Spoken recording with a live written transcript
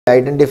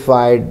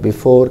identified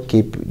before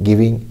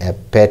giving a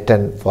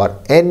patent for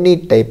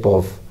any type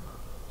of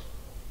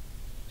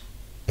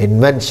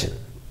invention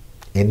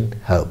in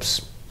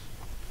herbs.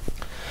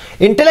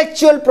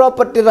 Intellectual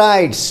property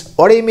rights.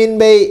 What do you mean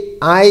by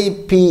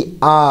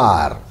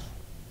IPR?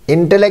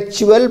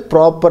 Intellectual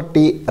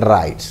property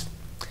rights.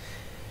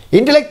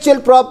 Intellectual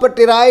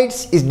property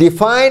rights is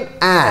defined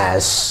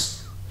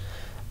as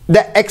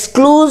the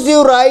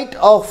exclusive right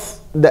of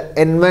the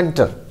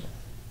inventor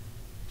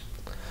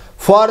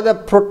for the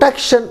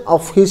protection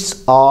of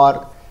his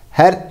or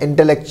her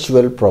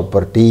intellectual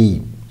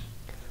property,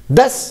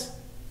 thus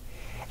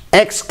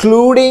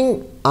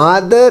excluding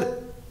others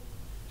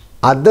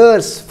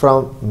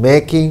from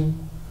making,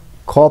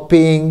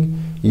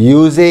 copying,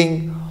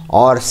 using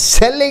or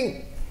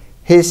selling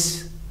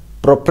his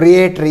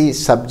proprietary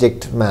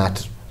subject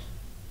matter.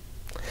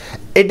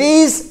 It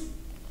is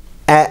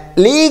a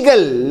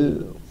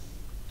legal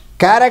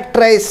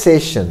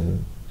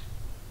characterization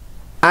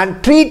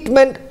and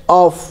treatment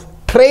of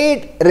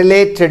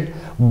trade-related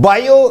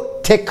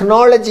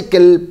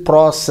biotechnological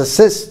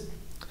processes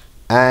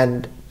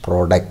and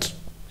products.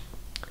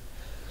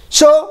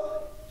 So,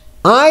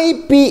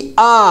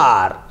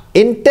 IPR,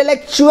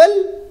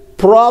 intellectual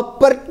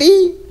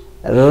property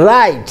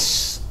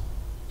rights,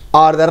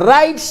 are the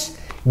rights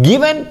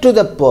given to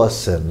the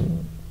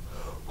person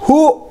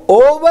who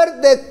over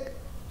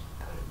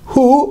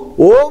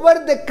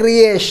the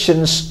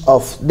creations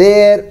of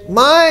their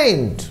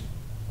mind.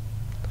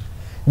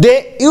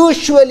 They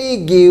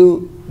usually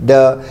give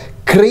the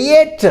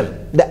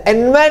creator, the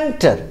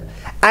inventor,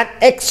 an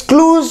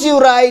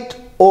exclusive right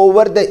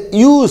over the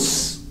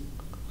use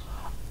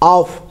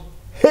of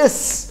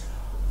his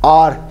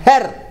or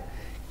her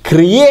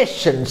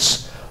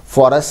creations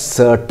for a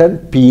certain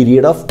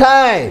period of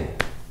time.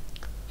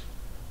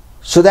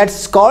 So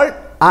that's called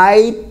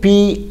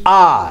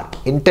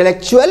IPR,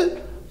 intellectual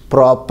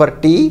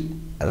property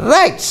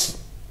rights.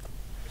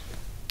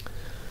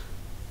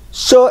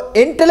 So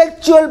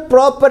intellectual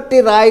property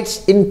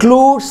rights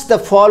includes the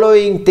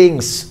following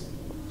things.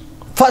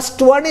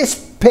 First one is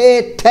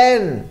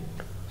patent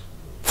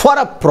for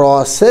a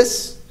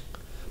process,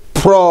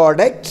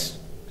 product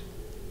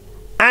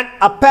and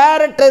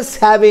apparatus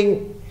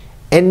having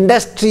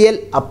industrial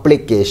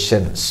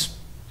applications.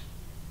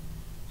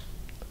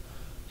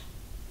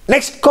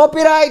 Next,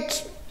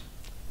 copyright.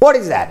 What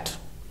is that?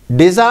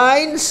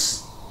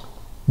 Designs,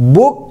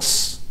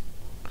 books,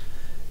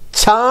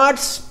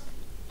 charts,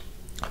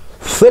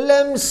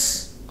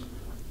 films,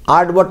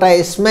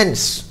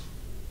 advertisements.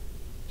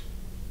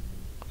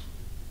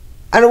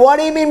 And what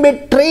do you mean by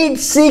trade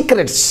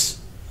secrets?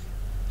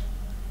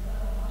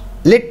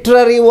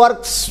 Literary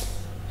works,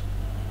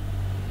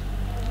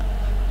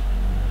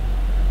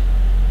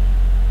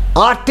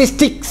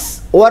 artistic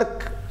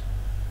work,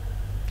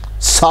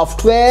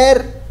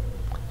 software,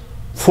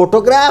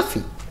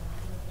 photography.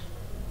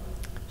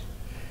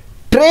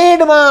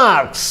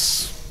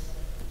 Trademarks,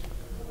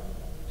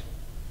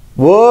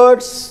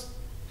 words,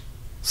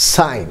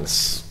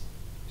 signs,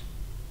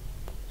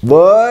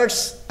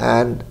 words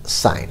and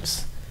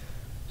signs,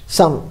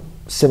 some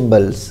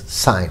symbols,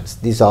 signs,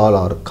 these all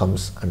are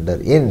comes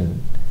under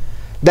in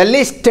the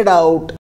listed out